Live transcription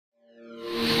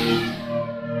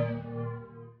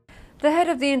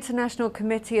of the International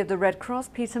Committee of the Red Cross,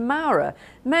 Peter Maurer,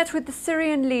 met with the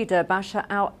Syrian leader Bashar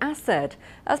al Assad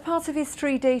as part of his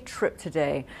 3-day trip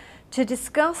today to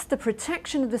discuss the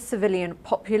protection of the civilian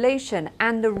population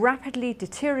and the rapidly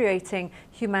deteriorating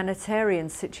humanitarian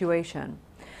situation.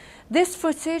 This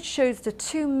footage shows the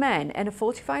two men in a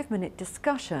 45-minute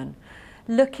discussion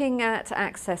looking at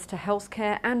access to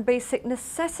healthcare and basic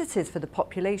necessities for the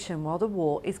population while the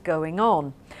war is going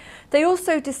on. They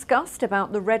also discussed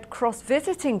about the Red Cross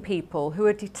visiting people who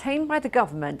are detained by the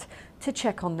government to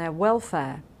check on their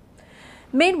welfare.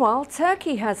 Meanwhile,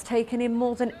 Turkey has taken in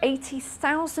more than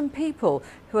 80,000 people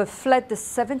who have fled the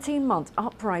 17-month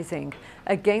uprising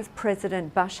against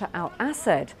President Bashar al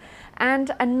Assad,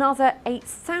 and another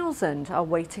 8,000 are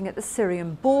waiting at the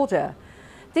Syrian border.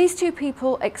 These two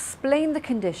people explain the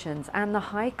conditions and the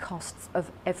high costs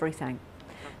of everything.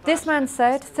 This man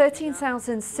said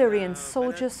 13,000 Syrian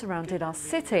soldiers surrounded our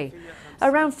city.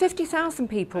 Around 50,000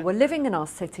 people were living in our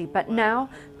city, but now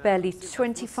barely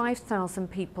 25,000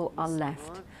 people are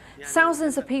left.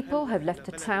 Thousands of people have left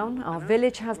the town. Our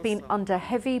village has been under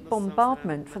heavy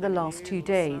bombardment for the last 2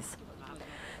 days.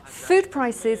 Food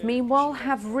prices, meanwhile,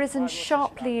 have risen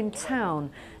sharply in town.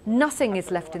 Nothing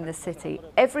is left in the city.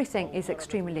 Everything is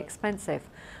extremely expensive.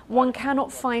 One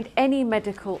cannot find any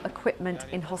medical equipment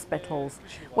in hospitals.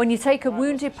 When you take a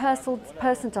wounded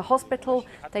person to hospital,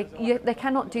 they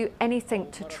cannot do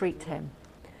anything to treat him.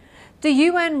 The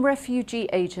UN Refugee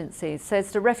Agency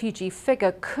says the refugee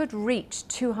figure could reach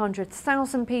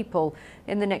 200,000 people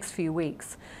in the next few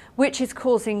weeks, which is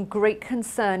causing great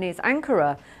concern in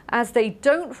Ankara, as they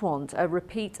don't want a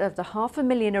repeat of the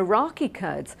 500,000 Iraqi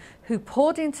Kurds who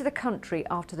poured into the country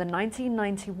after the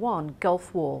 1991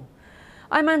 Gulf War.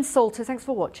 I'm Anne Salter, thanks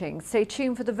for watching. Stay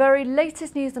tuned for the very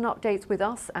latest news and updates with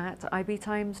us at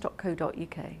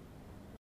ibtimes.co.uk.